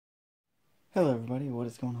Hello everybody, what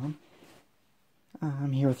is going on?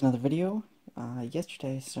 I'm here with another video.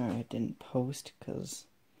 Yesterday, sorry I didn't post because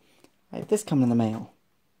I had this come in the mail.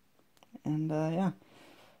 And yeah,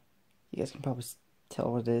 you guys can probably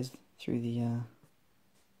tell what it is through the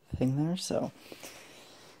thing there, so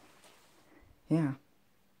yeah.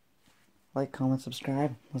 Like, comment,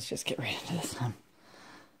 subscribe. Let's just get right into this time.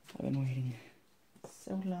 I've been waiting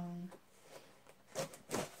so long.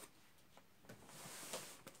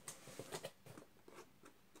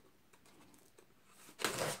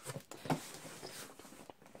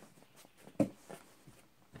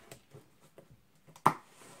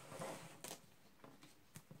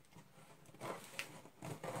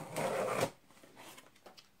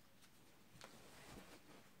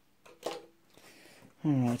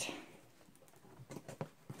 Alright.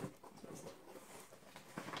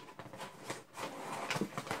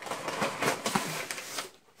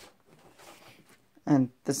 And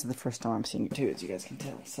this is the first time I'm seeing it too, as you guys can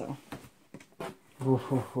tell, so.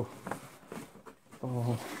 Ooh.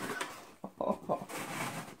 Oh.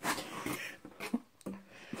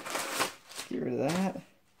 Get rid of that.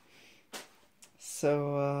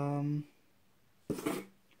 So,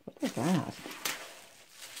 what is that?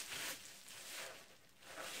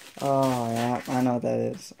 Oh, yeah, I know what that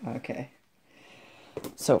is. Okay.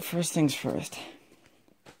 So, first things first.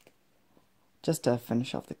 Just to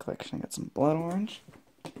finish off the collection, I got some blood orange,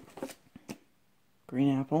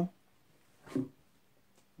 green apple,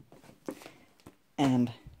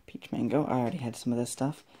 and peach mango. I already had some of this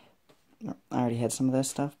stuff.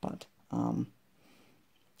 But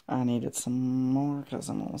I needed some more because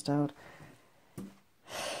I'm almost out.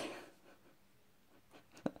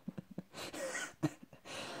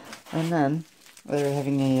 And then they're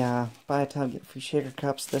having a buy a tub get free shaker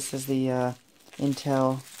cups. This is the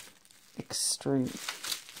Intel Extreme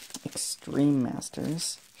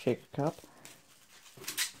Masters shaker cup.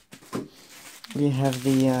 We have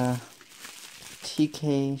the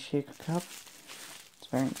TK shaker cup. It's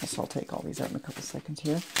very nice. I'll take all these out in a couple seconds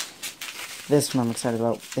here. This one I'm excited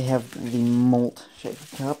about. They have the Molt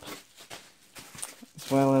shaker cup, as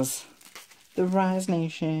well as the Rise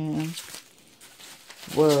Nation.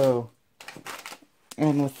 Whoa.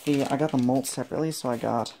 And with the, I got the Molt separately, so I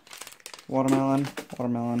got watermelon,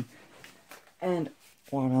 and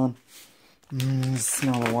watermelon.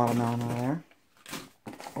 Smell the watermelon over there.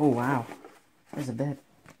 Oh wow, there's a bit.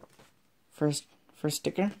 First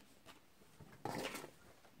sticker.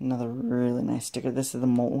 Another really nice sticker. This is the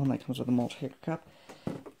Molt one that comes with the Molt shaker cup.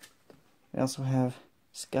 We also have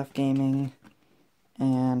Scuff Gaming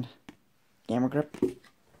and Gamer Grip.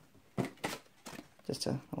 Just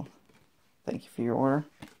a little thank you for your order.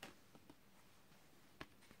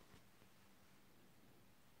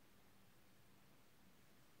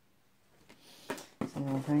 Some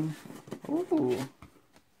other thing. Ooh.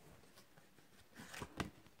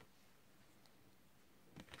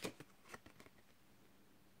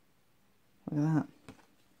 Look at that.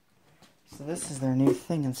 So this is their new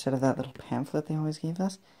thing. Instead of that little pamphlet they always gave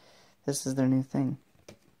us, this is their new thing.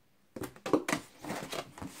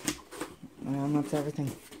 And that's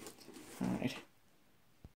everything. Alright.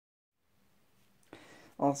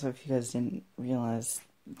 Also, if you guys didn't realize,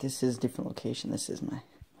 this is a different location. This is my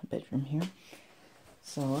bedroom here.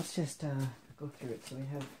 So let's just go through it. So we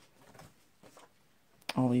have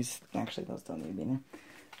all these. Actually, those don't need to be in there.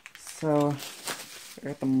 So we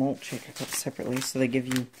got the Molt shaker cups separately. So they give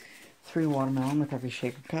you 3 watermelon with every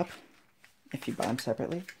shaker cup if you buy them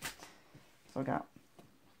separately. So I got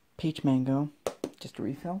peach mango, just a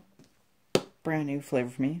refill. Brand new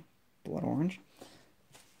flavor for me, blood orange.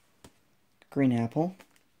 Green apple,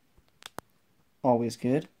 always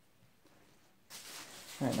good.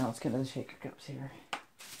 Alright, now let's get to the shaker cups here.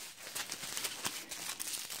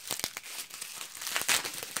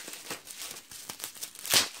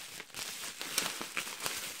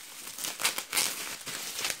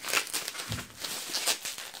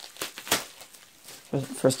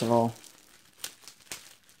 First of all,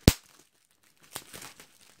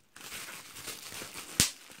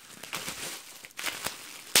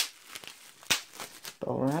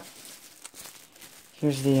 bubble wrap.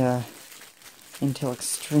 Here's the Intel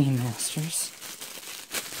Extreme Masters.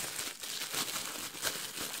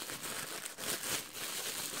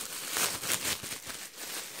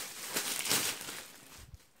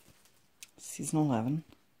 Season 11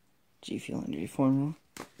 G Fuel Energy Formula.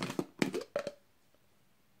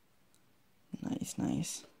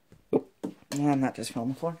 Nice. Oh, and that just fell on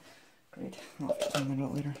the floor. Great. I'll have to clean that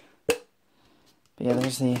out later. But yeah,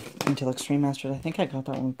 there's the Intel Extreme Masters. I think I got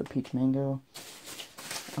that one with the peach mango.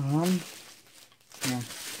 Yeah.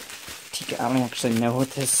 I don't actually know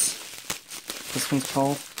what this this one's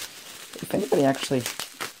called. If anybody actually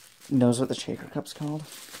knows what the shaker cup's called,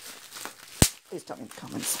 please tell me in the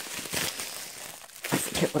comments. I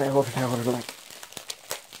forget what I ordered. I ordered like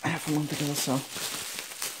half a month ago, so.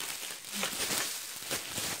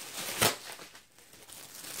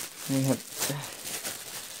 We have,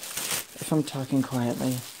 if I'm talking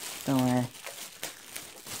quietly, don't worry.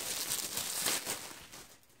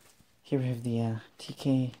 Here we have the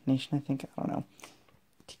TK Nation, I think. I don't know.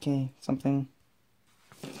 TK something.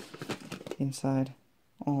 Inside,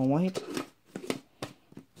 all white.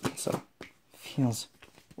 So, feels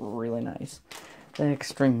really nice. The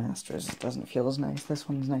Extreme Masters doesn't feel as nice. This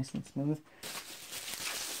one's nice and smooth.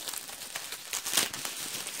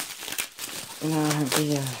 Now I have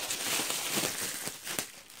the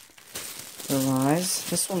Rise.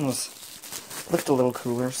 This one looked a little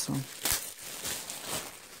cooler, so.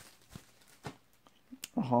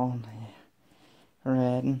 Oh,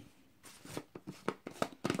 red.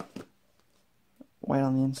 White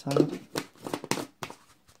on the inside.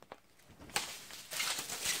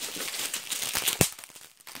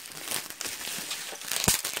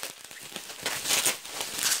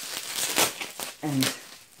 And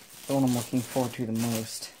the one I'm looking forward to the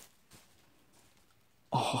most.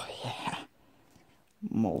 Oh yeah.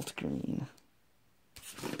 Molt green.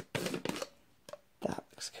 That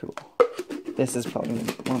looks cool. This is probably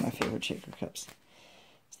one of my favorite shaker cups.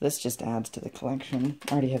 So this just adds to the collection.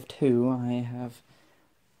 I already have two. I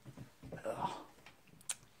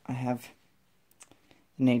have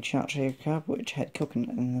the Nate Shot shaker cup, which had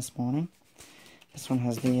coconut in this morning. This one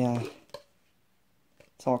has the,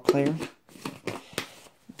 it's all clear.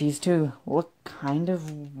 These two look kind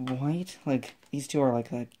of white. Like, these two are like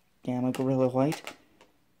that Gamma Gorilla white.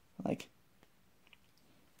 Like,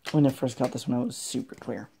 when I first got this one, it was super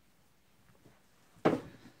clear. But,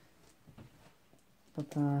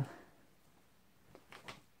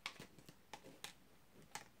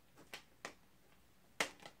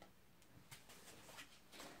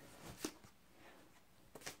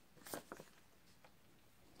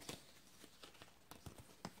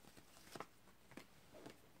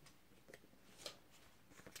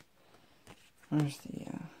 where's the,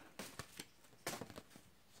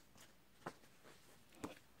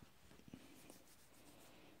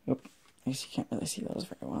 Oop, I guess you can't really see those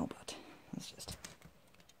very well, but that's just...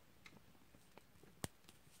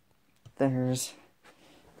 There's,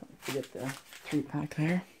 don't forget the 3-pack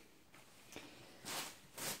there.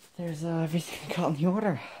 There's everything got in the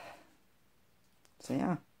order. So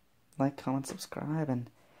yeah, like, comment, subscribe,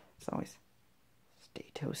 and as always,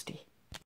 stay toasty.